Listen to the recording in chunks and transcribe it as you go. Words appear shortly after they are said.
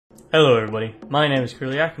Hello everybody, my name is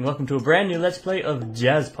Kurliak and welcome to a brand new Let's Play of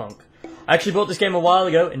Jazzpunk. I actually bought this game a while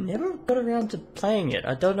ago and never got around to playing it.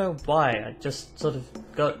 I don't know why, I just sort of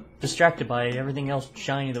got distracted by everything else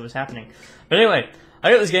shiny that was happening. But anyway,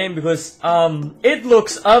 I got this game because, it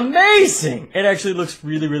looks amazing! It actually looks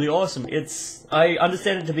really awesome. I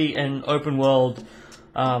understand it to be an open world,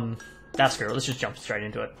 that's great, let's just jump straight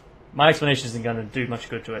into it. My explanation isn't gonna do much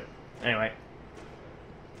good to it. Anyway.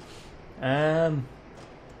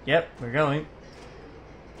 Yep, we're going.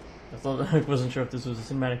 I wasn't sure if this was a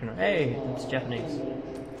cinematic or not. Hey, it's Japanese.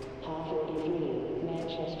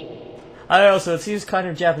 Also, it seems kind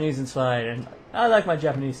of Japanese inside, and I like my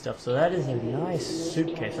Japanese stuff, so that is a nice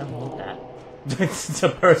suitcase. I want that. It's a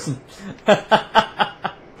person.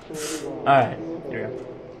 Alright, here we go.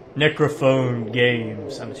 Necrophone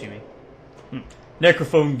Games, I'm assuming.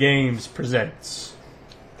 Necrophone Games presents.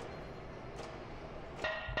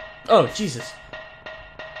 Oh, Jesus.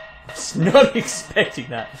 I was not expecting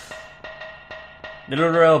that. Little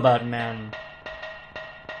robot man.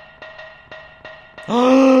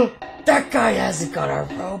 Oh, that guy hasn't got a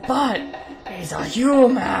robot. He's a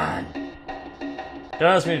human. Don't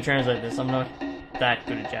ask me to translate this. I'm not that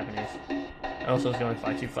good at Japanese. I also was going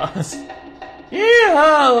far too fast.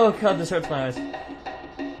 Yeah! Oh god, this hurts my eyes.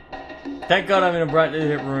 Thank god I'm in a brightly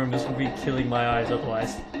lit room. This would be killing my eyes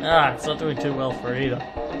otherwise. Ah, it's not doing too well for it either.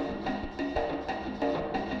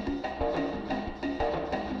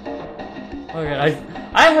 Okay,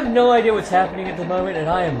 I have no idea what's happening at the moment, and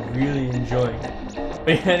I am really enjoying it.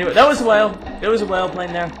 But anyway, that was a whale. There was a whale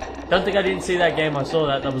plane there. Don't think I didn't see that game. I saw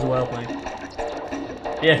that. That was a whale plane.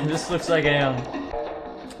 Yeah, this looks like a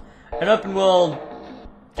an open world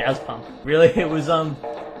Jazzpunk. Really, it was I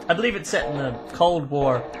believe it's set in the Cold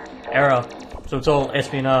War era, so it's all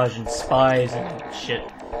espionage and spies and shit.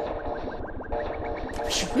 I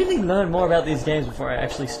should really learn more about these games before I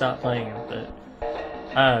actually start playing them, but.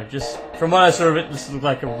 Just from what I saw of it, this looked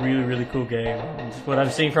like a really cool game. And what I'm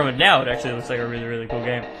seeing from it now, it actually looks like a really cool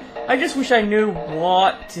game. I just wish I knew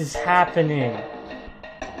what is happening.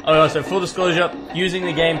 Oh, also, full disclosure, using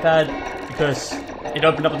the gamepad because it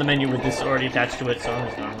opened up in the menu with this already attached to it, so I'm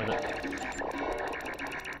just going with it.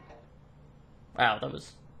 Wow, that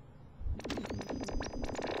was...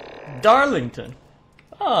 Darlington.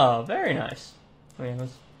 Oh, very nice. Oh, yeah,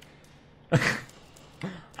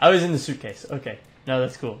 I was in the suitcase, okay. No,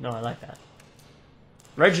 that's cool. No, I like that.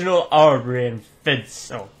 Reginald Arbery and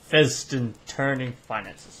Feston Turning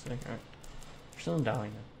Finances. Okay. We're still in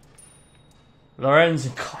Darlington. Lorenz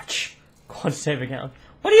and Koch. Quantitative account.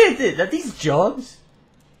 What do you think? Are these jobs?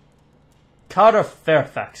 Carter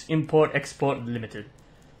Fairfax. Import-Export Limited.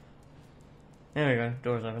 There we go.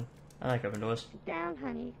 Doors open. I like open doors. Down,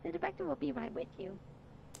 honey. The director will be right with you.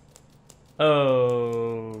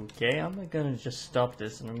 Okay, I'm gonna just stop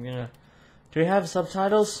this and I'm gonna... Do we have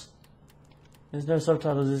subtitles? There's no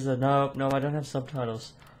subtitles, is there? No, I don't have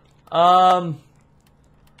subtitles.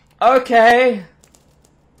 Okay.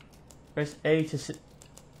 Press A to sit.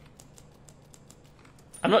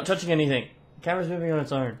 I'm not touching anything. The camera's moving on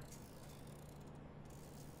its own.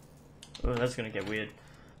 Oh, that's gonna get weird.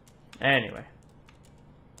 Anyway.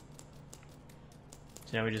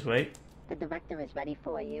 So now we just wait? The director is ready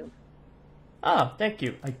for you. Ah, thank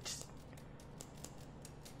you. I just...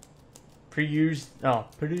 Produce.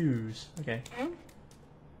 Okay.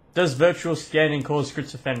 Does virtual scanning cause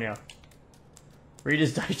schizophrenia?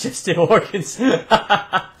 Reader's digestive organs.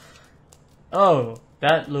 Oh,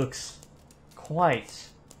 that looks quite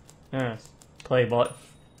nice. Playbot.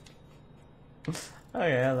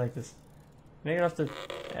 Okay, I like this. Maybe I'll have to...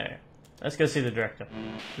 Anyway, let's go see the director.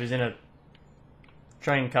 Who's in a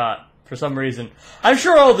train cart for some reason. I'm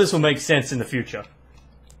sure all this will make sense in the future.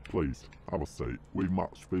 Please, have a seat. We've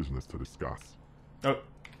much business to discuss. Oh.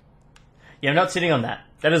 Yeah, I'm not sitting on that.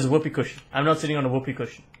 That is a whoopee cushion. I'm not sitting on a whoopee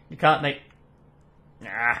cushion. You can't make...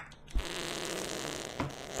 Nah.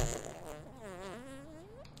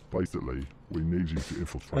 Basically, we need you to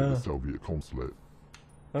infiltrate the Soviet consulate.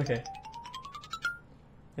 Okay.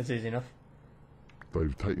 That's easy enough.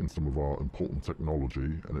 They've taken some of our important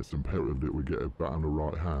technology, and it's imperative that we get it back in the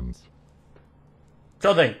right hands.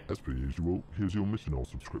 Something. As per usual, here's your mission or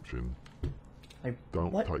subscription.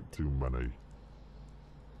 Don't take too many.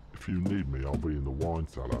 If you need me, I'll be in the wine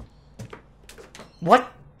cellar.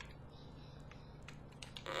 What?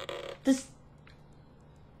 This...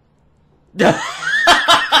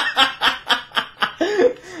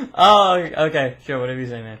 Oh, okay. Sure, whatever you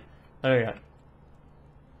say, man. What do we got?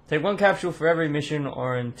 Take one capsule for every mission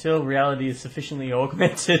or until reality is sufficiently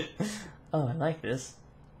augmented. Oh, I like this.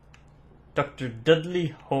 Dr.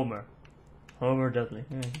 Dudley Homer. Homer Dudley.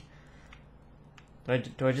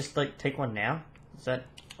 Do I just like take one now? Is that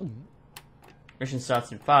mission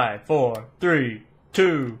starts in 5, 4, 3,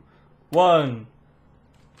 2, 1. I'm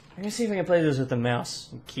gonna see if I can play this with the mouse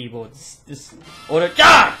and keyboard. This order.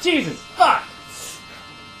 Ah! Jesus! Fuck!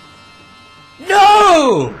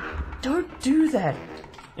 No! Don't do that!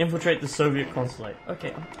 Infiltrate the Soviet consulate.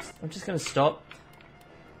 Okay, I'm just gonna stop.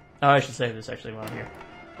 Oh, I should save this actually while I'm here.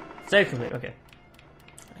 Save complete, okay.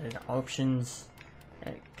 And options.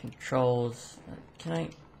 Controls. Can I.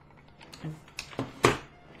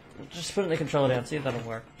 Just put the controller down, see if that'll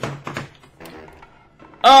work.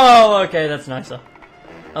 Oh, okay, that's nicer.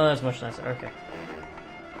 Oh, that's much nicer, okay.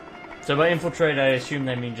 So by infiltrate, I assume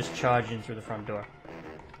they mean just charge in through the front door.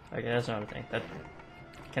 Okay, that's another thing. That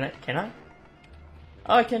can I?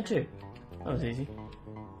 Oh, I can too. That was easy.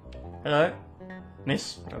 Hello?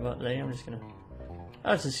 Miss Robot Lady, I'm just gonna...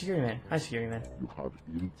 Oh, it's a security man. Hi, security man. You have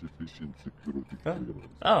insufficient security clearance.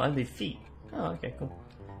 Oh, I'd be feet. Oh, okay, cool.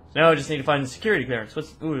 So now I just need to find the security clearance.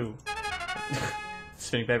 What's... Ooh.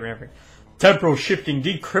 Spinning paper and everything. Temporal shifting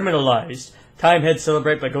decriminalized. Time head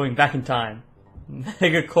celebrate by going back in time.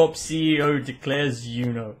 Megacorp CEO declares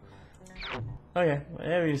you-know. Okay,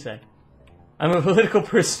 whatever you say. I'm a political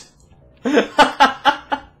person.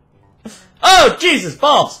 Oh, Jesus,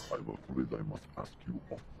 balls! I'm afraid I must ask you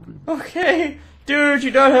off limits. Okay, dude,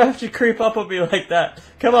 you don't have to creep up on me like that.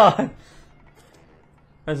 Come on.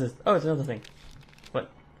 What's this? Oh, it's another thing.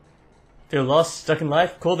 What? Feel lost, stuck in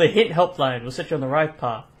life? Call the Hint Helpline. We'll set you on the right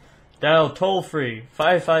path. Dial toll-free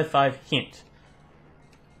 555-HINT.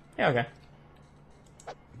 Yeah, okay.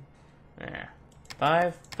 Yeah.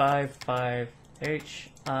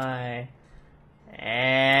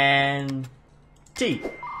 555-HINT.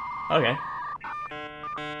 Okay.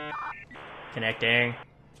 Connecting.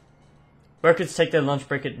 Workers take their lunch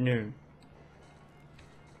break at noon.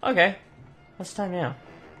 Okay. What's the time now?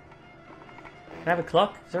 Can I have a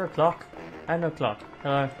clock? Is there a clock? I have no clock.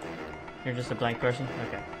 Hello? You're just a blank person?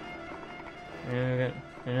 Okay.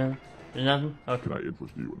 There's nothing? Okay. Can I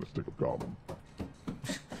interest you in a stick of gum?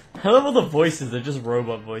 I love all the voices, they're just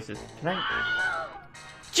robot voices. Can I...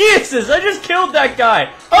 Jesus! I just killed that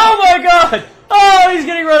guy! Oh my god! Oh, he's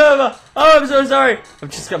getting run over! Oh, I'm so sorry! I'm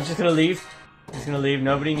just gonna leave. I'm just gonna leave.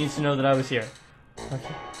 Nobody needs to know that I was here.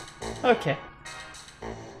 Okay. Okay.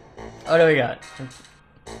 What do we got?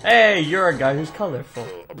 Hey, you're a guy who's colorful.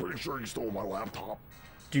 I'm pretty sure you stole my laptop.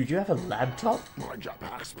 Dude, you have a laptop? My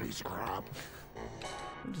jetpack's a piece of crap.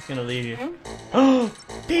 I'm just gonna leave you. Oh!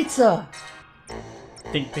 Pizza!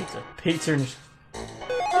 Think pizza. Pizza and...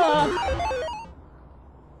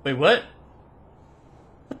 Wait, what?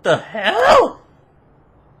 What the hell?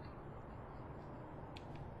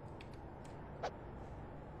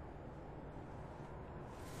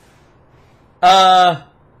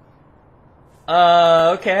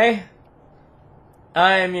 Okay.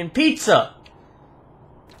 I'm in pizza.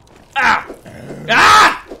 Ah!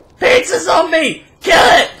 Ah! Pizza zombie! Kill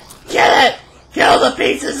it! Kill it! Kill the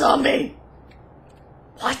pizza zombie!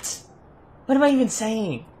 What? What am I even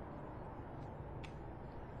saying?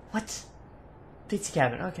 What? Pizza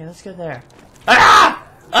cabin. Okay, let's go there. Ah!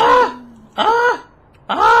 Ah! Ah!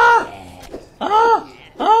 Ah! Ah!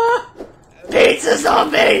 Ah! Pizza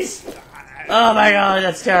zombies! Oh my god,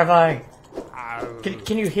 that's terrifying.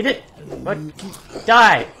 Can you hit it? What?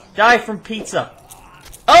 Die! Die from pizza.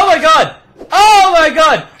 Oh my god! Oh my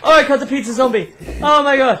god! Oh, I caught the pizza zombie. Oh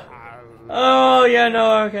my god. Oh yeah,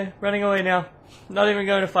 no, okay. Running away now. Not even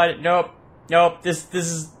going to fight it. Nope. Nope. This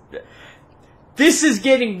is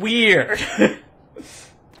getting weird.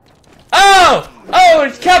 Oh! Oh,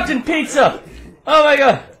 it's Captain Pizza! Oh my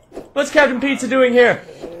god. What's Captain Pizza doing here?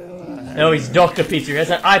 No, he's Dr. Pizza. He has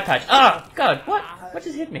an eye patch. Oh, god. What? What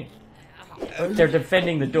just hit me? Oh, they're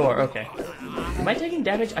defending the door. Okay. Am I taking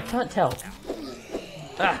damage? I can't tell.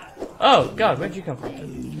 Ah. Oh, god. Where'd you come from?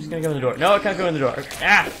 I'm just gonna go in the door. No, I can't go in the door.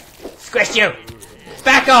 Ah! Squish you!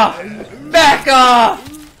 Back off! Back off!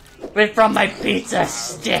 Away from my pizza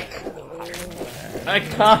stick! I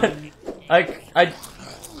can't.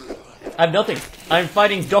 I'm nothing. I'm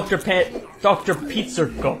fighting Dr.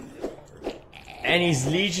 Pizza and his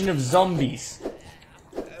legion of zombies.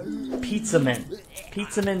 Pizza men.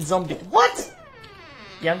 Pizza men zombie. What?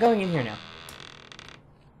 Yeah, I'm going in here now.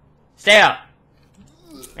 Stay out.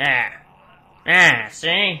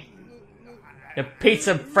 See? The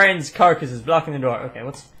pizza friend's carcass is blocking the door. Okay,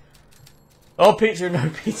 what's... Oh, pizza or no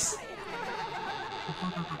pizza?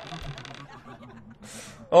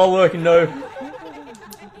 All work and no.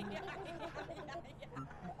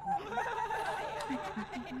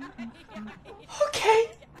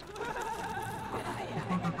 Okay.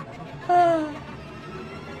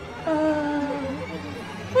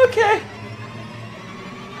 Okay.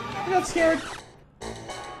 got scared.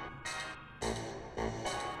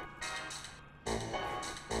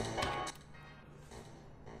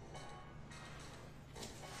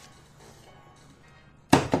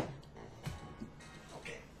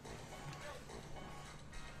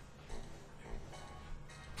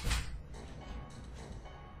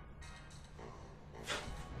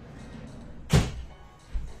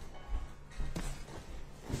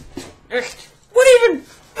 What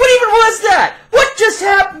even was that? What just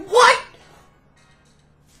happened? What?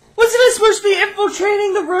 Wasn't I supposed to be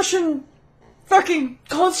infiltrating the Russian fucking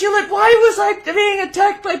consulate? Why was I being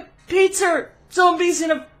attacked by pizza zombies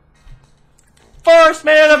in a forest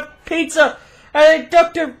made out of pizza? And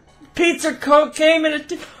Dr. Pizza Coke came and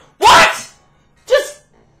it... What? Just...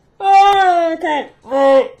 Oh, okay.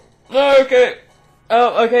 Oh, okay.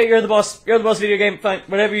 Oh, okay, you're the boss. You're the boss video game. Fine,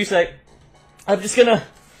 whatever you say. I'm just gonna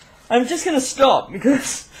stop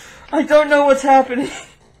because I don't know what's happening.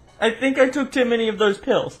 I think I took too many of those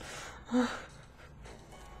pills. What?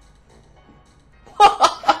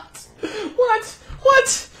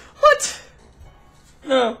 What?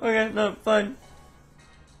 No, okay, no, fine.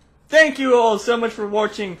 Thank you all so much for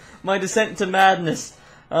watching my descent into madness.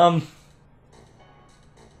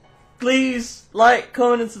 Please like,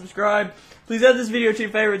 comment, and subscribe. Please add this video to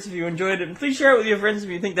your favorites if you enjoyed it, and please share it with your friends if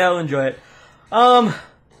you think they'll enjoy it.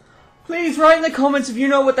 Please write in the comments if you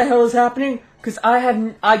know what the hell is happening, because I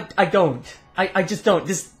don't. I just don't.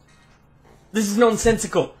 This is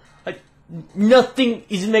nonsensical. Nothing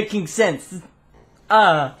is making sense.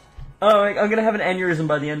 I'm gonna have an aneurysm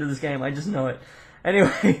by the end of this game, I just know it.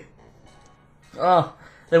 Anyway.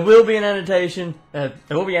 There will be an annotation, there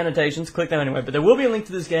will be annotations, click them anyway, but there will be a link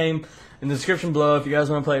to this game in the description below if you guys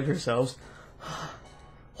want to play it for yourselves.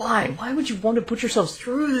 Why? Why would you want to put yourselves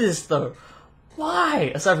through this, though?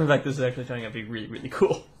 Why? Aside from the fact this is actually turning out to be really, really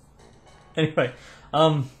cool. Anyway,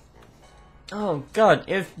 oh god,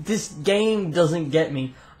 if this game doesn't get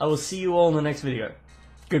me, I will see you all in the next video.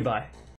 Goodbye.